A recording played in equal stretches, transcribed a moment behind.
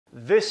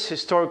This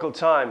historical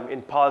time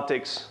in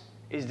politics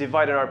is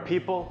dividing our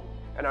people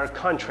and our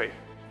country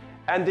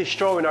and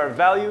destroying our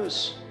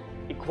values,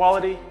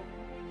 equality,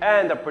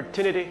 and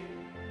opportunity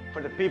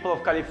for the people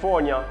of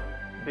California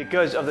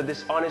because of the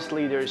dishonest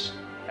leaders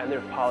and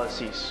their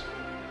policies.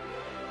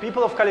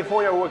 People of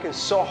California are working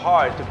so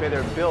hard to pay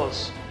their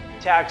bills,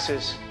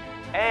 taxes,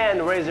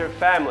 and raise their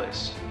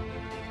families,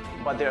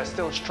 but they are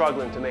still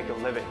struggling to make a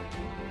living.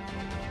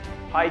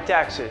 High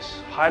taxes,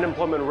 high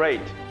unemployment rate,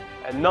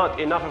 and not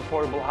enough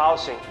affordable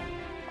housing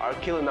are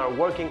killing our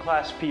working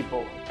class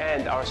people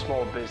and our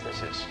small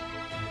businesses.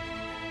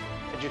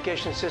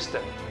 Education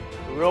system,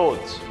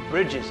 roads,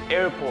 bridges,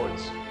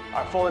 airports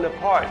are falling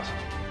apart,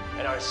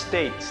 and our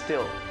state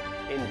still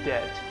in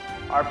debt.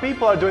 Our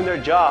people are doing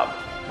their job,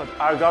 but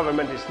our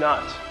government is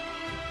not.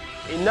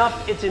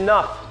 Enough is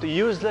enough to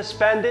useless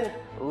spending,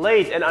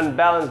 late and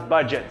unbalanced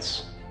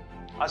budgets.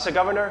 As a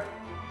governor,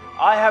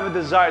 I have a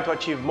desire to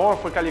achieve more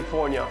for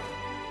California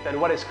than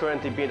what is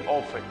currently being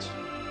offered.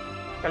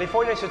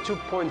 California is a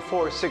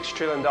 $2.46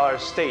 trillion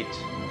state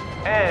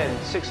and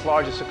 6th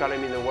largest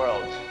economy in the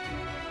world,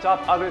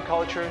 top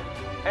agriculture,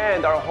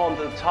 and our home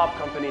to the top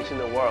companies in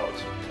the world.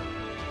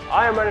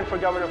 I am running for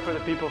governor for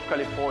the people of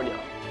California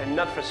and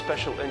not for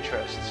special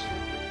interests.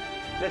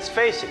 Let's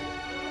face it,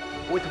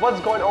 with what's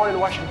going on in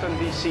Washington,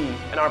 D.C.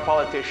 and our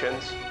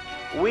politicians,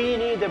 we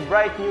need a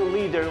bright new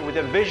leader with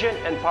a vision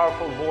and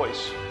powerful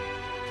voice.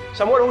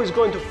 Someone who is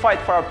going to fight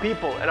for our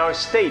people and our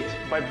state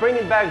by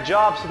bringing back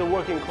jobs to the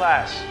working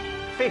class,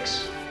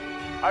 fix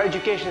our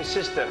education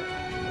system,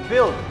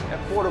 build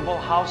affordable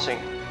housing,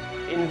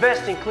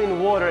 invest in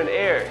clean water and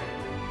air,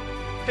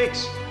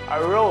 fix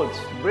our roads,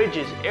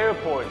 bridges,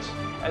 airports,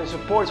 and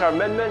supports our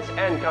amendments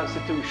and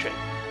Constitution.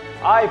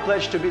 I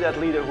pledge to be that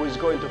leader who is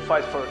going to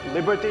fight for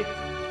liberty,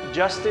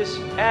 justice,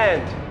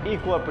 and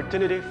equal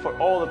opportunity for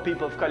all the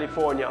people of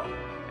California,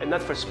 and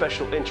not for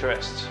special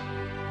interests.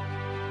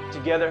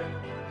 Together,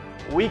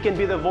 we can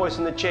be the voice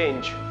and the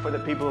change for the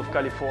people of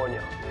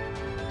California.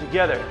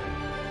 Together,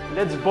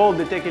 let's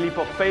boldly take a leap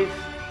of faith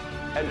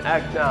and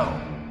act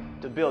now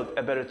to build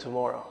a better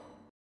tomorrow.